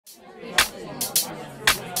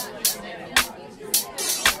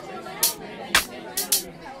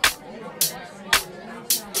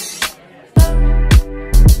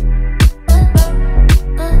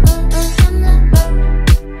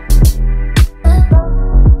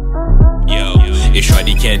If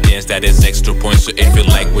shawty can't dance, that is extra points. So if you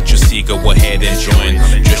like what you see, go ahead and join.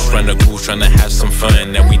 Just tryna groove, tryna have some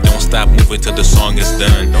fun, and we don't stop moving till the song is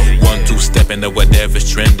done. 1-2 step into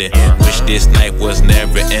whatever's trending. Wish this night was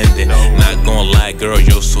never ending. Not gonna lie, girl,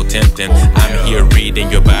 you're so tempting. I'm here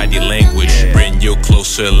reading your body language, bring you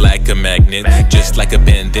closer like a magnet, just like a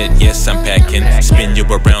bandit. Yes, I'm packing, spin you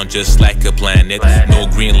around just like a planet. No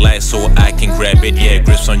green light, so I can grab it. Yeah,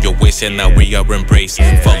 grips on your waist, and now we are embraced.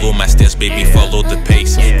 Follow my steps, baby, follow the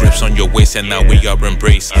pace. Grips on your waist, and now we are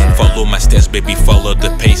embraced. Follow my steps, baby, follow the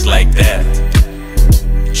pace. Like that,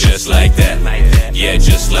 just like that. Yeah,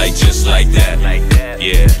 just like that.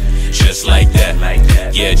 Yeah, just like that.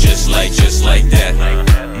 Yeah, just like that.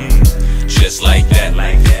 Just like that.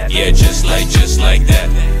 Yeah, just like that.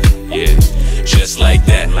 Yeah, just like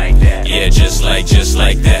that. Yeah, just like that. Just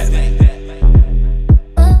like that.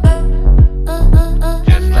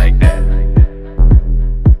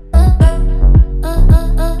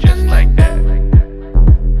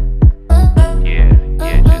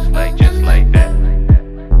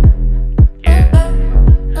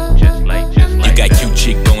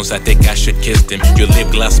 I think I should kiss them. Your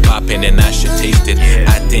lip gloss popping and I should taste it.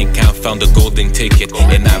 I think I found a golden ticket,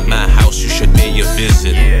 and at my house you should pay a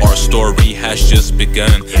visit. Our story has just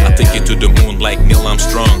begun. I'll take you to the moon like Neil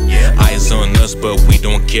Armstrong. Eyes on us, but we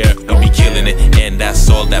don't care. We be killing it, and that's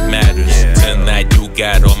all that matters. Tonight you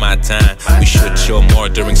got all my time. We should chill more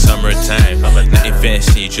during summertime. Nothing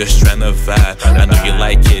fancy, just tryna vibe. I know you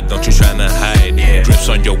like it, don't you tryna hide. Grips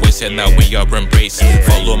on your waist, and now we are embraced.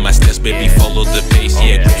 Follow my steps, baby, follow the pace.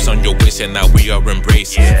 Yeah, grips on your waist, and now we are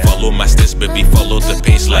embraced. Follow my steps, baby, follow the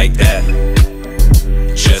pace. Like that,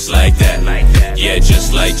 just like that. Yeah,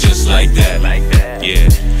 just like that. Yeah,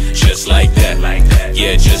 just like that.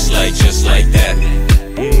 Yeah, just like that.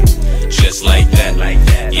 Just like that.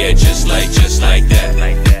 Yeah, just like that. Yeah, just like that.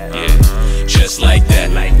 Yeah, just like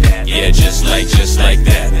that. Yeah, just like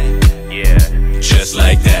that. Yeah, just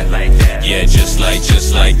like that. Yeah, just like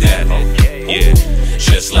that. Yeah,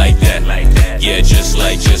 just like that. Yeah, just like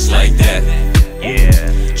that.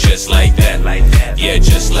 Yeah, just like that. Yeah,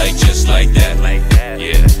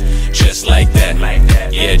 just like that.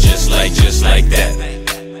 Yeah, just like that.